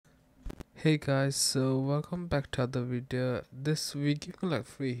Hey guys, so welcome back to other video. This we give you like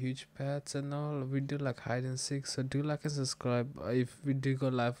free huge pets and all. We do like hide and seek, so do like and subscribe. If we do go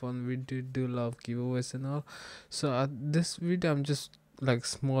live on, we do love giveaways and all. So this video I'm just like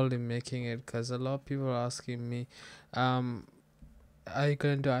smallly making it because a lot of people are asking me, um, are you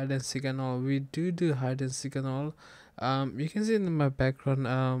gonna do hide and seek and all? We do hide and seek and all. You can see in my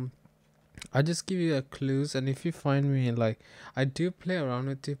background. I just give you a clues, and if you find me, like, I do play around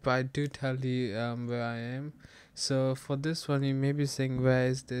with it, but I do tell you where I am. So for this one, you may be saying, where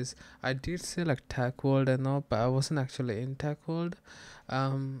is this? I did say like tech world and all, but I wasn't actually in tech world.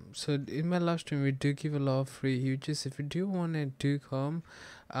 So in my live stream we do give a lot of free huges. If you do want it, do come.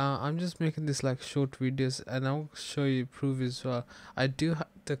 I'm just making this like short videos, and I'll show you proof as well. I do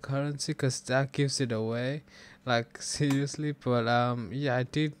the currency because that gives it away, like seriously. But yeah, I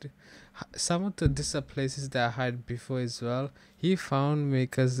did some of the these are places that I had before as well. He found me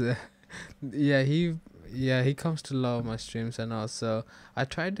because yeah, he comes to love my streams and all. So I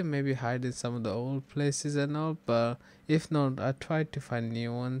tried to maybe hide in some of the old places and all, but if not, I tried to find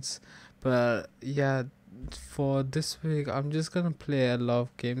new ones. But yeah, for this week I'm just gonna play a lot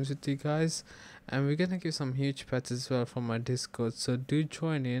of games with you guys, and we're gonna give some huge pets as well from my Discord, so do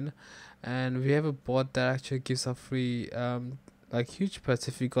join in. And we have a bot that actually gives a free like huge pets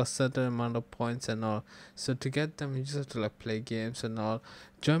if you got certain amount of points and all. So to get them you just have to like play games and all.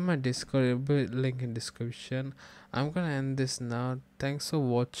 Join my Discord, it'll be link in description. I'm gonna end this now. Thanks for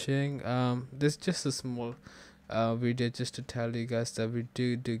watching. This is just a small video just to tell you guys that we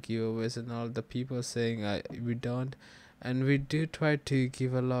do giveaways and all. The people saying we don't, and we do try to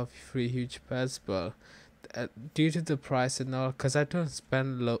give a lot of free huge pets, but due to the price and all, because I don't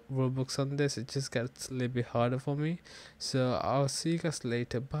spend Robux on this, it just gets a little bit harder for me. So I'll see you guys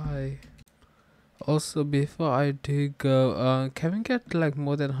later. Bye. Also, before I do go, can we get like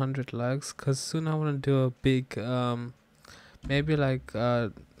more than 100 likes? Because soon I want to do a big maybe like I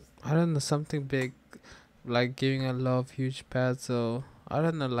don't know, something big, like giving a lot of huge pads, or I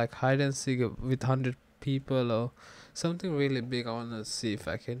don't know, like hide and seek with 100 people or something really big. I want to see if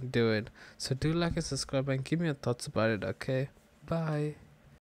I can do it. So do like and subscribe and give me your thoughts about it. Okay, bye.